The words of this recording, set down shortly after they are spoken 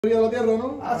de la tierra,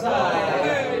 ¿no? Pasa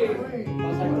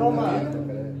Roma.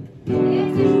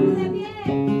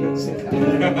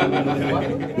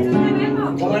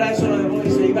 ¿Cómo era eso de Boy?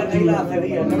 Se iban a ir a hacer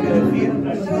días, ¿no? Que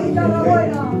decían.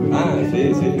 Ah,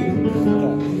 sí, sí.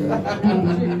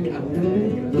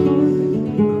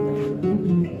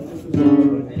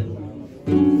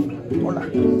 Hola.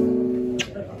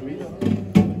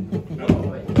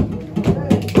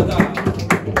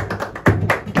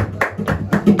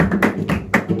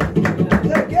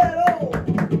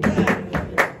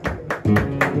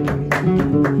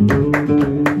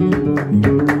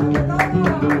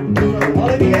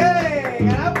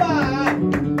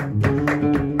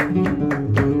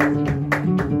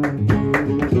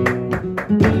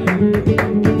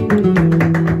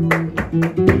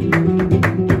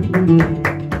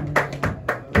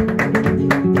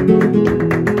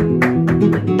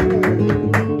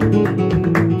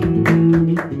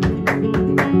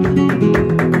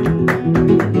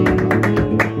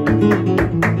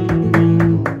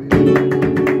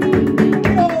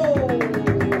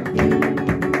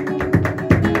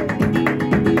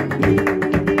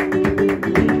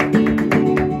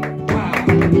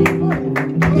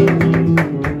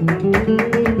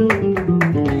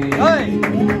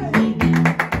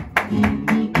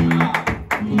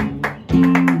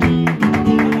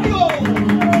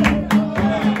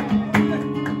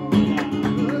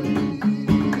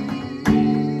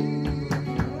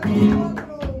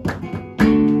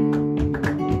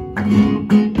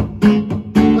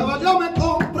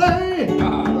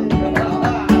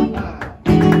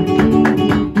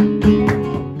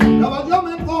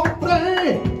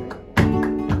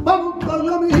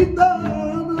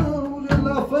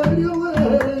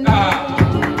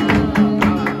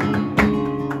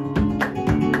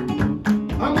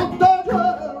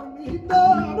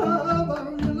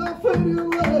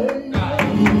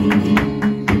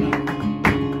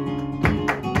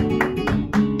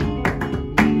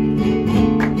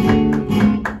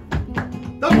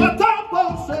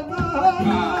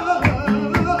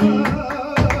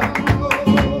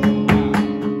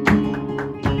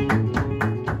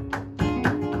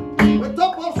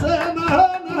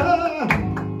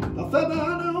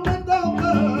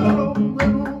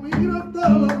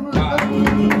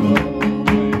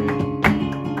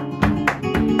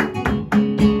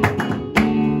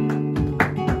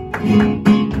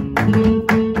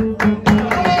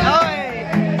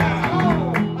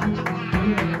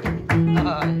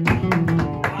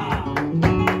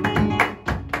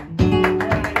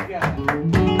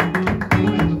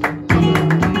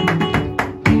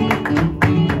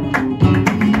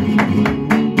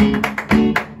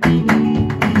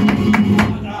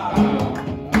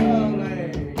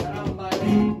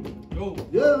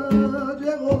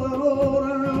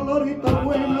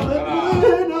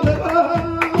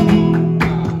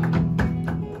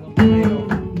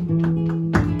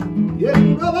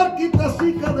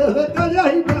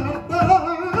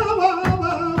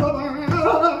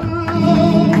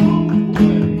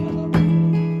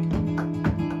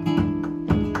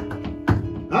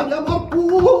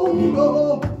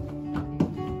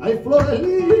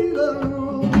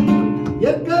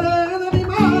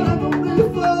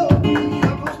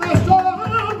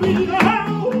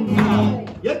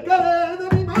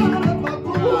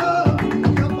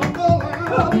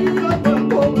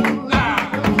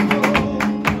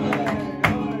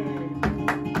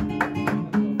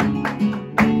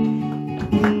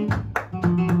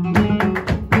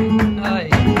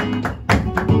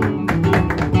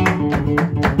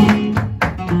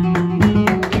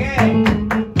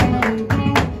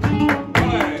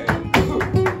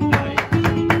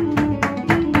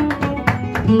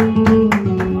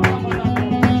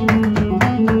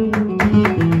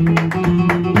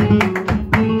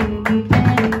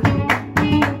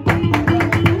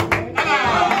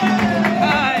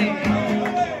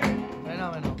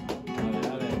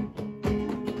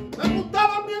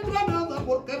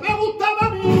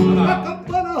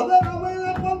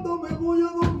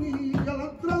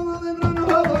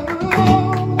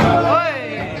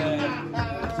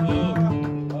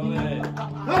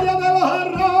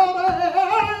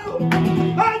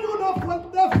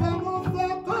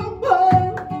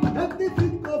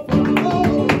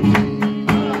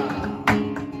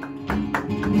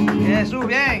 Jesús,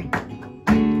 bien.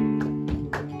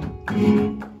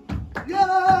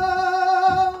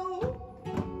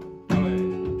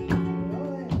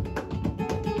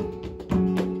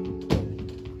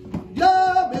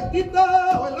 Ya me he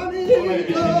quitado el anillo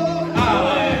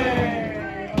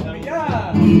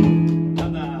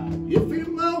y he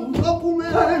firmado un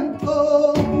documento,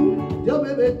 ya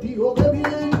me he vestido de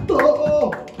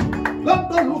viento,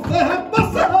 cuando dejes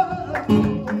pasar.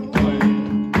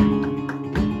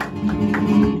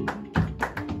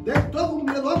 Dentro de un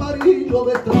miedo amarillo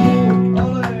de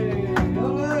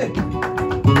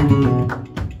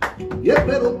y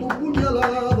espero tu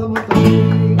puñalada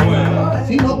matarme.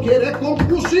 Si no quieres con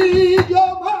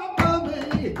cuchillo,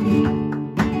 mátame.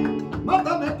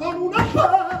 Mátame con una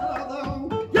espada.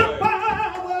 Y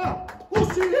espada,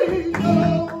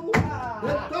 cuchillo.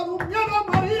 Dentro de un miedo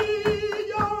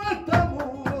amarillo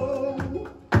estamos.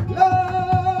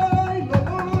 Lay, lo,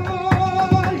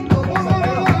 lay, lo,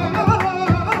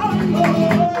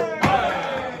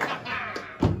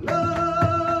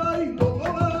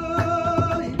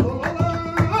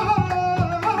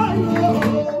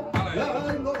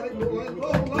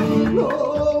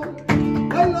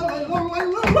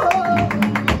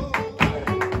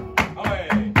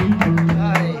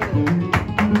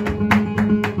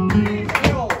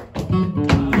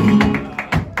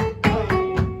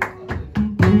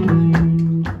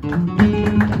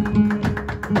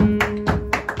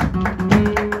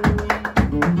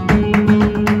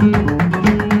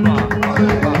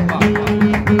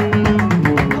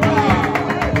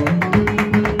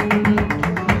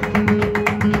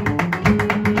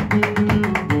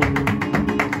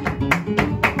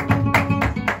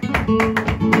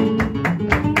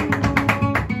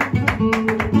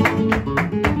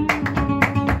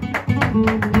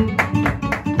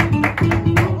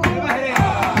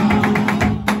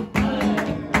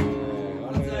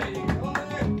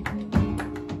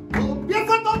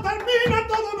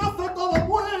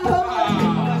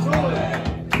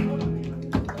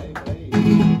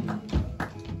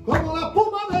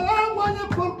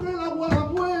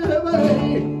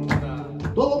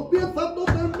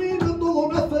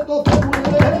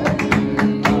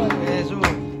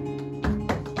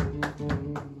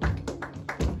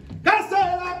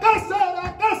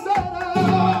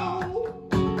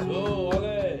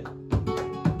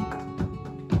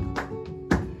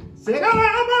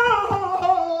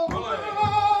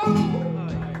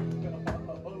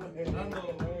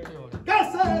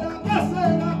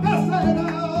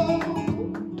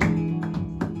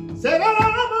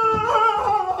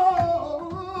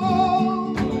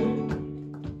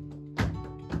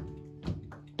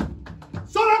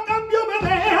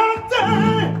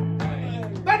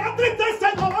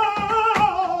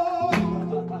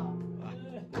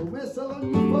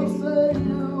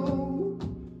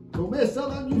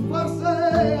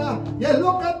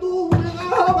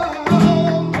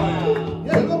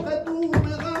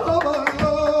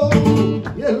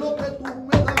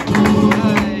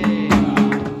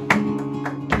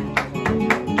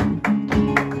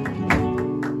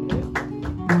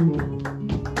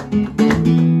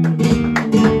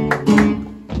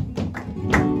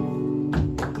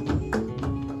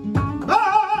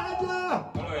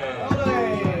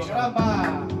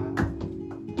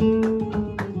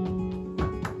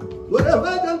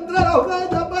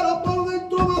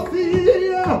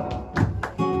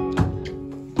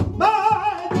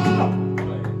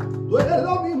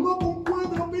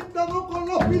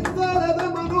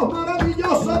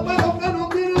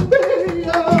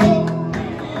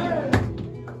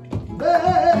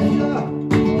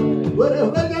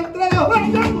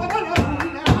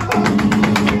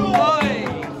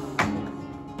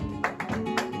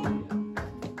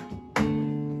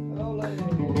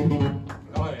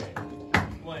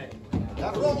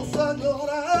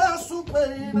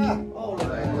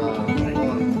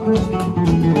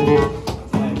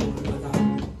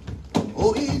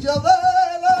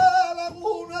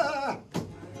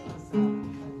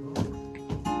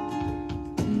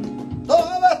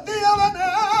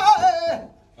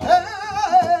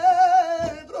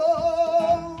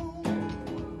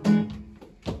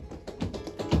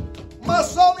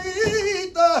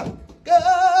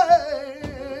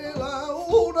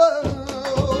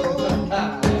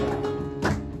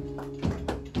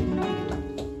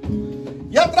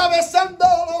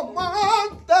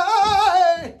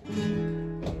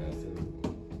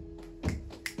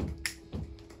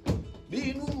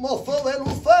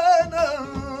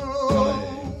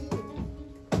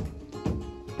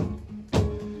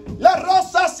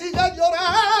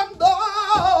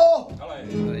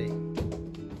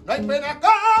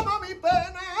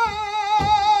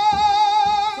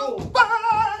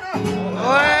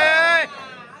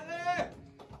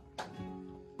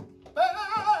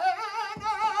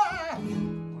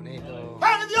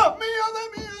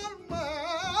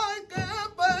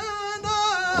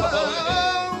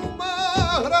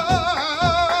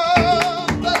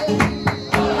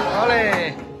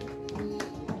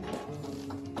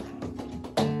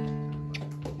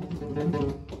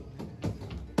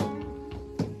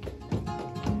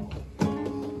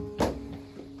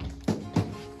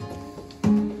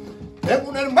 Tengo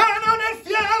un hermano en el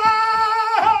cielo.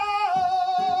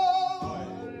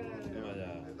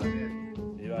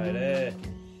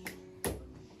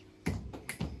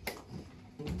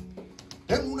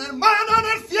 Tengo un hermano en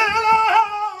el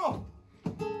cielo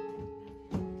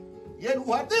y en un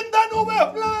jardín de nubes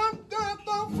blancas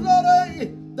con flores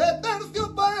de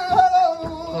terciopelo.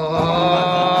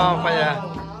 Oh, vaya.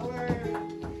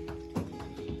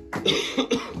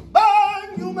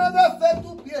 Baño humedece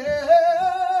tu piel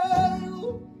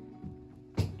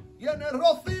y en el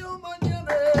rocío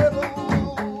mañanero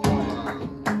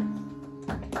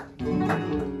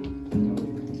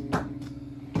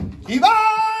y va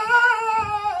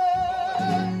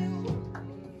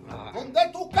donde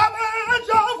tus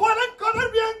cabellos vuelen con el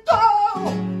viento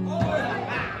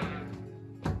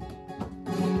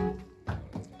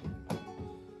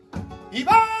y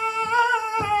va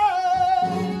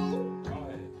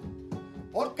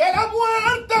porque la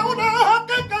muerte es una hoja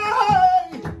que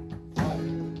cae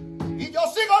y yo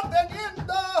sigo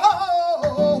teniendo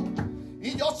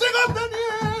y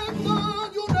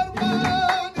un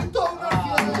hermanito en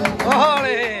el cielo.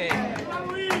 ¡Ole!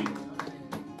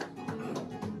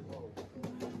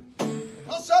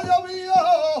 No se llovió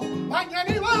mañana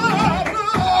ni barro.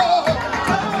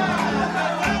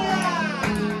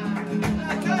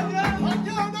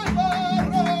 Mañana hay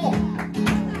barro.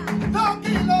 2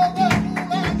 kilos de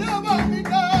mula lleva mi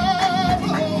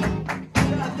carro.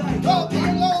 2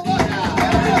 kilos de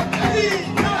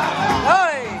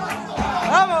 ¡Ay!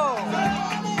 ¡Vamos!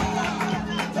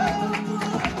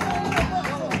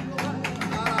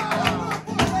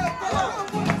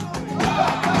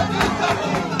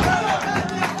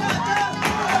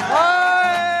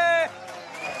 ¡Ay!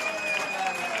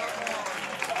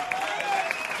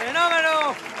 ¡Fenómeno!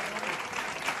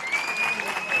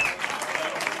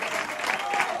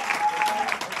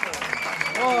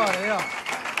 ¡Oh, Dios!